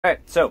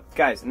Alright, so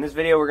guys, in this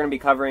video we're going to be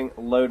covering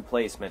load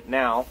placement.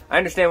 Now, I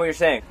understand what you're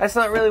saying. That's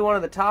not really one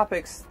of the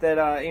topics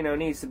that,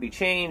 needs to be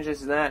changed, this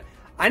and that.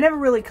 I never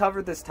really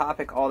covered this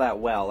topic all that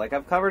well. Like,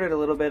 I've covered it a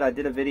little bit. I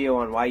did a video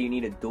on why you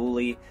need a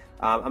dually.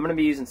 I'm going to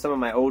be using some of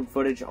my old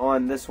footage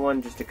on this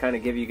one just to kind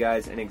of give you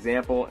guys an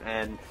example.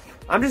 And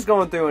I'm just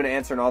going through and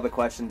answering all the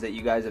questions that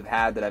you guys have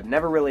had that I've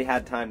never really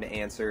had time to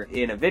answer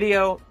in a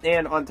video.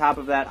 And on top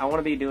of that, I want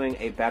to be doing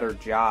a better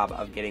job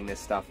of getting this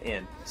stuff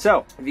in.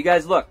 So, if you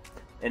guys look,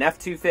 an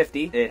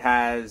F250, it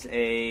has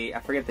a,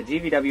 I forget, the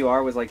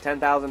GVWR was like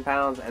 10,000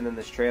 pounds, and then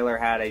this trailer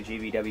had a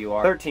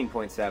GVWR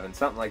 13.7,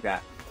 something like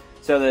that.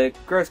 So the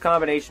gross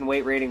combination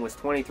weight rating was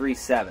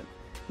 23.7.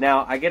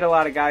 Now, I get a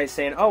lot of guys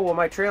saying, oh, well,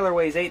 my trailer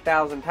weighs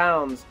 8,000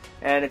 pounds,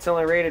 and it's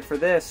only rated for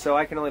this, so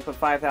I can only put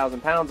 5,000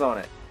 pounds on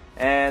it.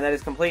 And that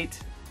is complete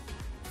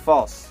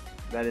false.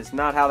 That is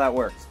not how that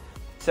works.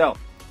 So,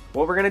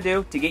 what we're going to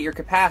do to get your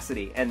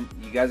capacity, and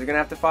you guys are going to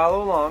have to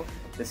follow along.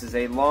 This is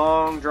a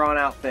long,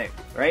 drawn-out thing,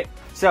 right?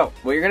 So,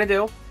 what you're going to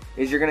do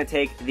is you're going to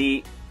take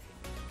the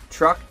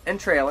truck and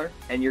trailer,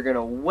 and you're going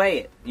to weigh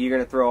it. You're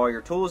going to throw all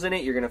your tools in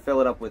it. You're going to fill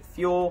it up with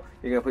fuel.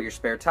 You're going to put your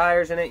spare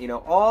tires in it. You know,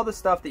 all the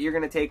stuff that you're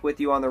going to take with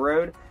you on the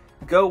road.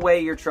 Go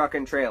weigh your truck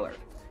and trailer.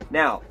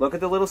 Now, look at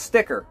the little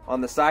sticker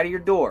on the side of your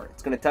door.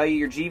 It's going to tell you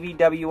your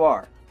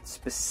GVWR.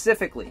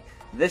 Specifically,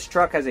 this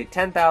truck has a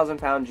 10,000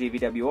 pound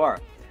GVWR.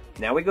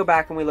 Now we go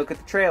back and we look at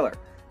the trailer.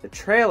 The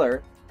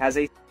trailer has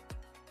a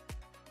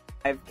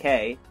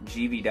 5K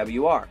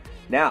GVWR.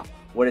 Now,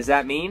 what does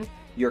that mean?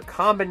 Your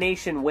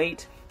combination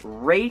weight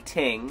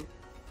rating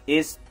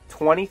is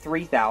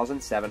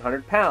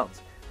 23,700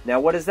 pounds. Now,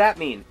 what does that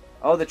mean?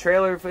 Oh, the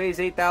trailer weighs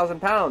 8,000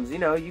 pounds. You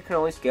know, you can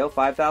only scale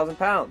 5,000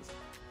 pounds.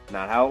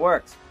 Not how it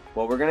works.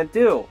 What we're going to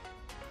do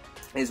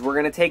is we're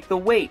going to take the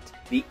weight,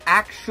 the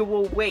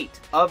actual weight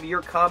of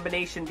your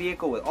combination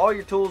vehicle with all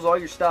your tools, all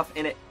your stuff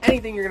in it,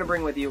 anything you're going to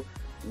bring with you,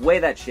 weigh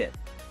that shit.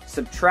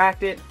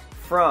 Subtract it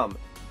from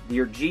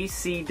your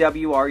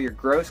GCWR, your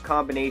gross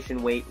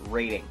combination weight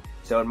rating.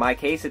 So in my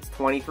case, it's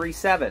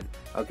 23.7,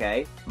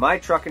 okay? My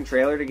truck and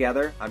trailer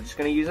together, I'm just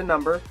going to use a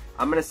number.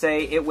 I'm going to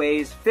say it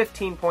weighs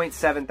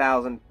 15.7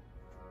 thousand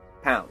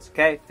pounds,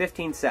 okay?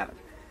 15.7.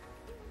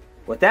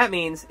 What that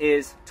means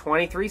is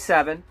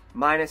 23.7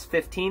 minus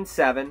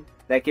 15.7,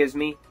 that gives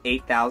me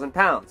 8,000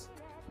 pounds.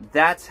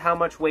 That's how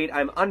much weight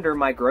I'm under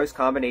my gross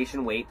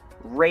combination weight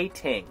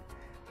rating.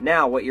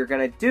 Now, what you're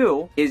going to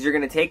do is you're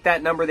going to take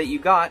that number that you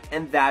got,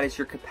 and that is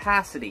your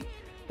capacity.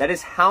 That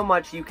is how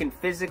much you can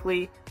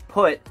physically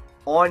put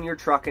on your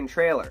truck and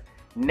trailer.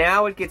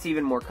 Now it gets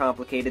even more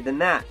complicated than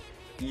that.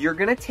 You're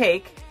going to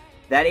take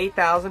that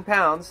 8,000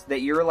 pounds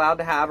that you're allowed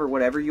to have, or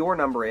whatever your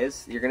number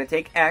is, you're going to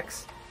take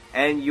X,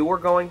 and you're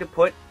going to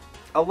put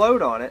a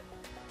load on it,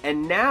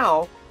 and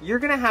now you're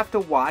going to have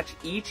to watch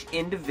each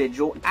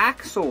individual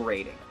axle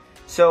rating.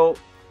 So,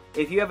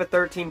 if you have a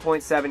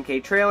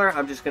 13.7K trailer,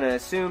 I'm just going to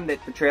assume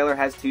that the trailer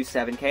has two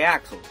 7K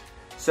axles.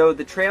 So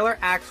the trailer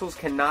axles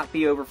cannot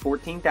be over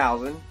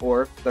 14,000,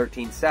 or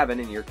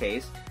 13.7 in your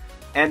case.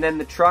 And then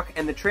the truck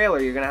and the trailer,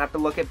 you're going to have to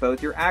look at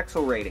both your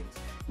axle ratings.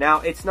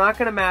 Now, it's not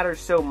going to matter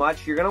so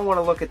much. You're going to want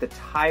to look at the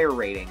tire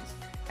ratings.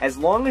 As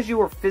long as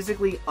you are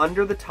physically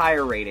under the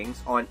tire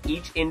ratings on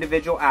each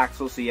individual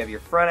axle, so you have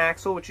your front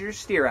axle, which is your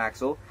steer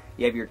axle,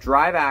 you have your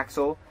drive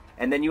axle,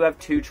 and then you have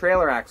two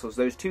trailer axles.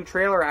 Those two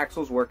trailer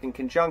axles work in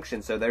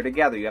conjunction, so they're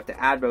together. You have to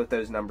add both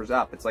those numbers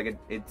up. It's like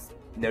it's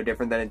no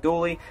different than a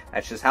dually.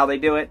 That's just how they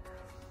do it.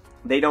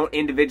 They don't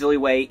individually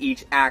weigh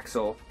each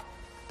axle.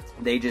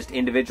 They just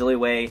individually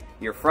weigh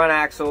your front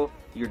axle,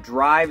 your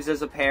drives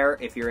as a pair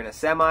if you're in a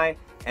semi,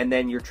 and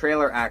then your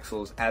trailer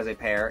axles as a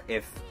pair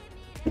if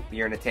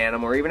you're in a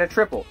tandem or even a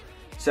triple.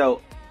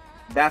 So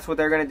that's what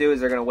they're going to do, is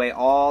they're going to weigh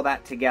all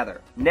that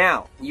together.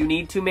 Now, you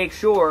need to make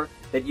sure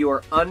that you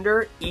are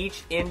under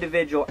each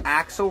individual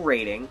axle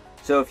rating.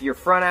 So if your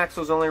front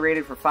axle is only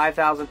rated for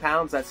 5,000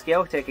 pounds, that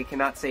scale ticket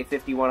cannot say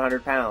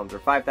 5,100 pounds or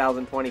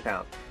 5,020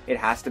 pounds. It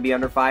has to be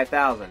under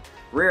 5,000.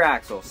 Rear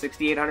axle,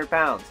 6,800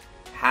 pounds.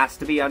 Has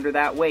to be under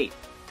that weight.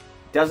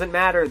 Doesn't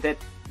matter that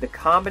the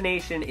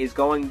combination is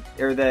going,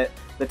 or the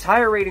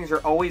tire ratings are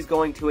always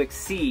going to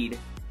exceed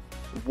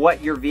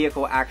what your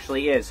vehicle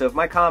actually is. So if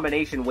my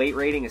combination weight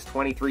rating is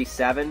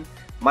 23.7,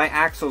 my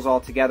axles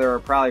altogether are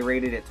probably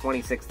rated at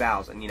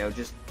 26,000, you know,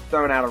 just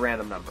throwing out a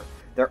random number.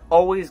 They're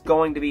always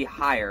going to be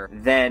higher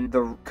than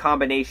the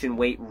combination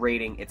weight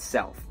rating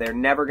itself. They're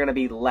never going to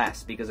be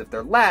less, because if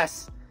they're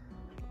less,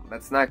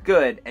 that's not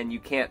good, and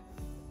you're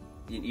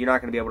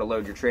not going to be able to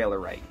load your trailer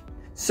right.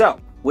 So,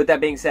 with that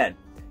being said,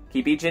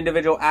 keep each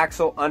individual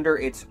axle under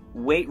its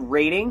weight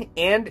rating,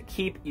 and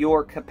keep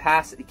your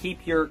capacity,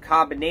 keep your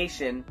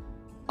combination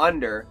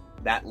under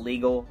that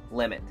legal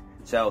limit.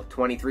 So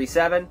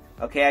 23.7,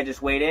 okay, I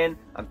just weighed in,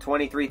 I'm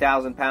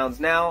 23,000 pounds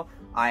now,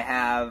 I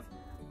have,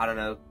 I don't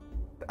know,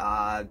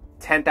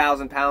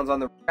 10,000 pounds on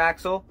the rear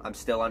axle, I'm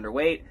still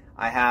underweight,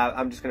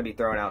 I'm just going to be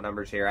throwing out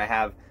numbers here, I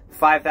have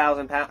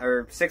 5,000 pounds,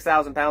 or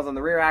 6,000 pounds on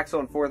the rear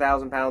axle and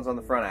 4,000 pounds on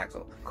the front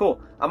axle.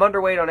 Cool, I'm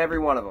underweight on every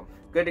one of them,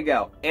 good to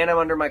go, and I'm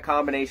under my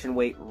combination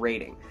weight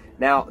rating.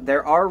 Now,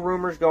 there are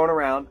rumors going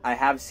around. I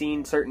have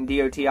seen certain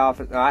DOT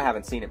officers, I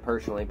haven't seen it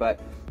personally, but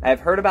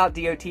I've heard about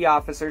DOT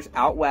officers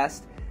out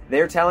west.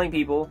 They're telling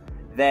people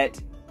that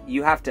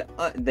you have to,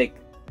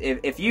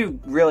 if you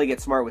really get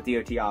smart with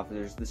DOT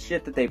officers, the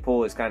shit that they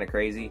pull is kind of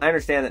crazy. I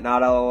understand that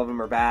not all of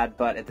them are bad,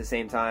 but at the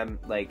same time,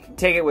 like,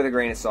 take it with a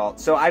grain of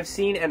salt. So I've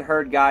seen and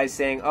heard guys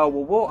saying, oh,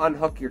 well, we'll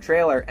unhook your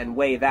trailer and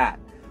weigh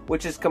that,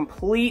 which is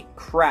complete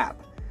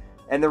crap.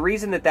 And the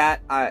reason that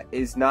that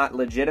is not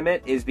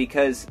legitimate is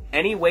because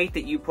any weight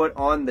that you put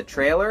on the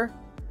trailer,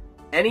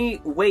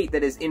 any weight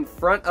that is in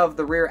front of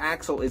the rear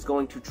axle is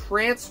going to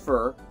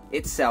transfer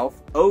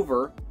itself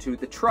over to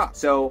the truck.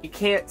 So you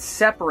can't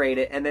separate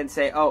it and then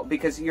say, oh,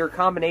 because you're a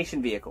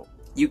combination vehicle.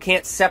 You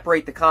can't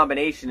separate the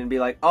combination and be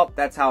like, oh,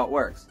 that's how it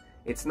works.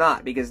 It's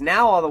not, because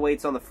now all the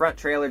weight's on the front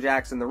trailer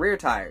jacks and the rear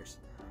tires.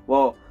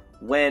 Well,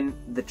 when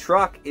the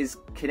truck is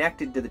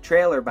connected to the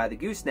trailer by the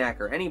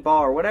gooseneck or any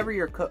ball or whatever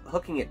you're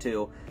hooking it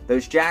to,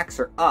 those jacks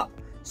are up.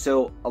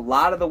 So a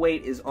lot of the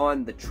weight is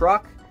on the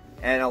truck,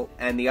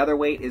 and the other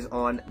weight is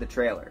on the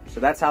trailer. So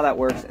that's how that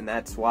works, and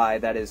that's why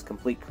that is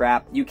complete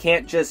crap. You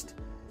can't just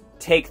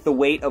take the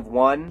weight of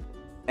one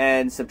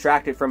and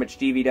subtract it from its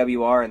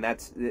GVWR, and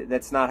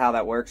that's not how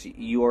that works.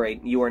 You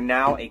are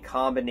now a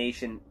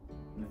combination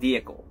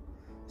vehicle,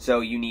 so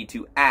you need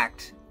to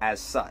act as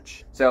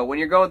such. So when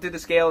you're going through the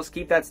scales,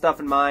 keep that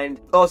stuff in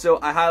mind. Also,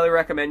 I highly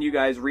recommend you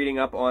guys reading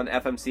up on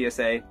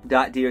fmcsa.dot.gov,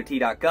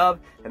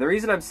 and the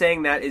reason I'm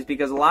saying that is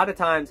because a lot of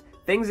times,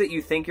 things that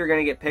you think you're going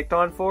to get picked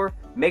on for,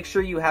 make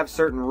sure you have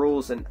certain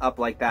rules and up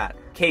like that.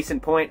 Case in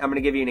point, I'm going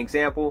to give you an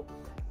example.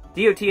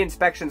 DOT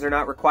inspections are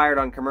not required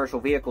on commercial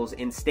vehicles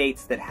in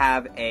states that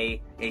have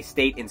a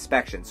state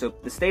inspection. So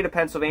the state of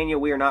Pennsylvania,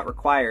 we are not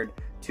required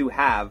to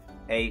have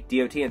a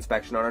DOT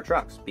inspection on our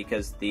trucks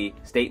because the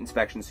state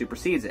inspection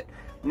supersedes it.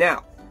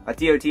 Now, a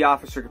DOT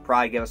officer could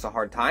probably give us a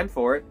hard time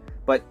for it,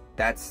 but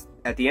that's,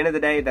 at the end of the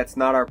day, that's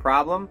not our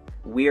problem.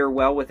 We are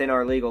well within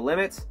our legal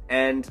limits,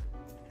 and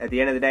at the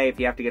end of the day, if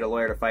you have to get a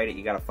lawyer to fight it,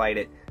 you got to fight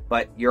it,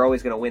 but you're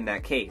always going to win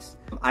that case.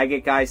 I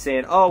get guys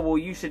saying, oh, well,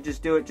 you should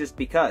just do it just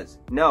because.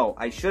 No,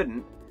 I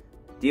shouldn't.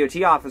 DOT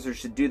officers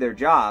should do their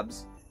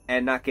jobs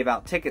and not give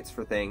out tickets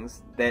for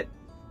things that,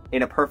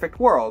 in a perfect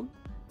world,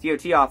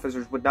 DOT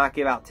officers would not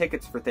give out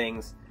tickets for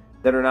things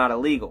that are not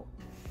illegal.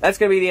 That's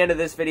going to be the end of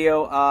this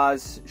video.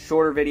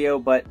 Shorter video,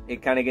 but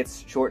it kind of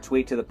gets short,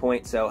 sweet, to the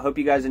point. So hope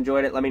you guys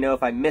enjoyed it. Let me know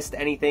if I missed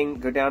anything.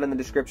 Go down in the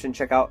description.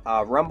 Check out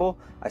Rumble.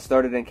 I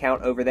started an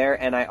account over there.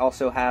 And I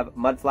also have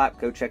Mudflap.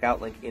 Go check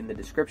out, link in the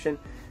description.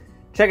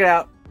 Check it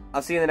out.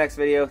 I'll see you in the next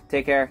video.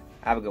 Take care.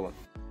 Have a good one.